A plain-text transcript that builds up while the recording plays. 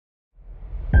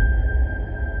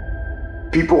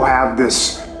People have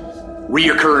this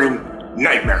reoccurring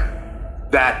nightmare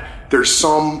that there's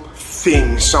some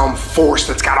thing, some force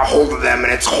that's got a hold of them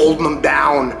and it's holding them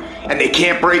down and they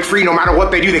can't break free. No matter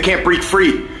what they do, they can't break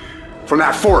free from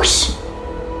that force.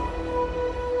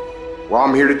 Well,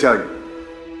 I'm here to tell you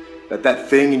that that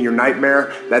thing in your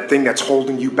nightmare, that thing that's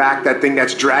holding you back, that thing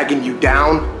that's dragging you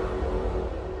down,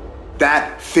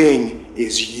 that thing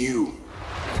is you.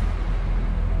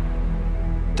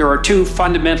 There are two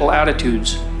fundamental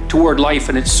attitudes toward life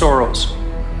and its sorrows.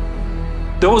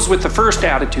 Those with the first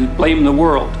attitude blame the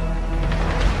world.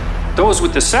 Those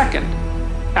with the second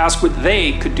ask what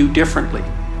they could do differently.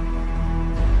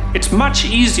 It's much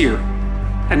easier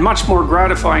and much more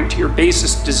gratifying to your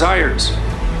basest desires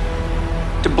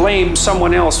to blame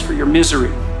someone else for your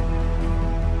misery.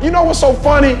 You know what's so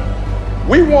funny?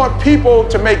 We want people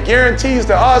to make guarantees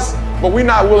to us, but we're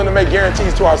not willing to make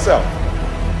guarantees to ourselves.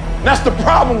 And that's the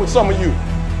problem with some of you.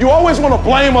 You always want to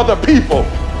blame other people.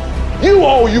 You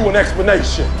owe you an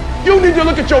explanation. You need to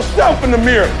look at yourself in the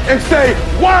mirror and say,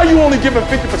 why are you only giving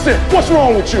 50%? What's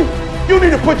wrong with you? You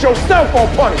need to put yourself on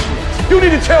punishment. You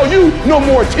need to tell you no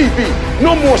more TV,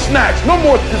 no more snacks, no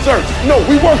more desserts. No,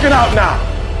 we working out now.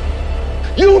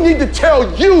 You need to tell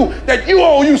you that you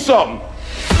owe you something.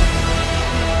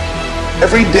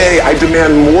 Every day I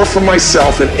demand more from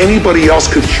myself than anybody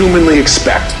else could humanly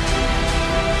expect.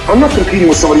 I'm not competing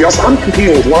with somebody else, I'm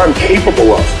competing with what I'm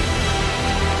capable of.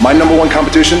 My number one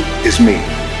competition is me.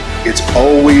 It's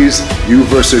always you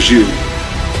versus you.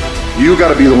 You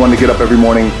gotta be the one to get up every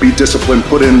morning, be disciplined,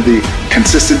 put in the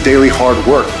consistent daily hard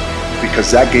work, because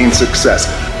that gains success.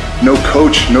 No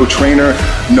coach, no trainer,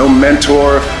 no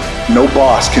mentor, no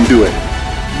boss can do it.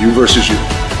 You versus you.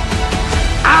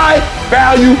 I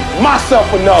value myself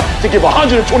enough to give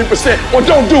 120% or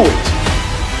don't do it.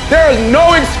 There is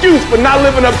no excuse for not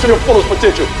living up to your fullest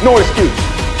potential. No excuse.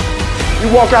 You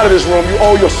walk out of this room, you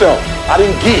owe yourself. I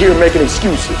didn't get here making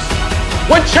excuses.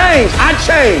 What changed? I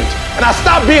changed. And I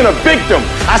stopped being a victim.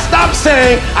 I stopped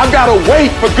saying I've got to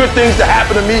wait for good things to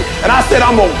happen to me. And I said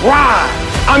I'm gonna grind.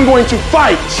 I'm going to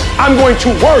fight. I'm going to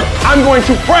work. I'm going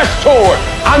to press toward.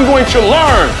 I'm going to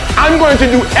learn. I'm going to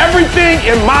do everything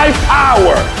in my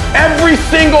power every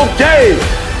single day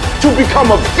to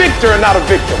become a victor and not a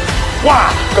victim.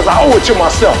 Why? Because I owe it to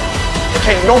myself.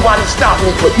 Can't nobody stop me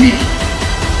but me.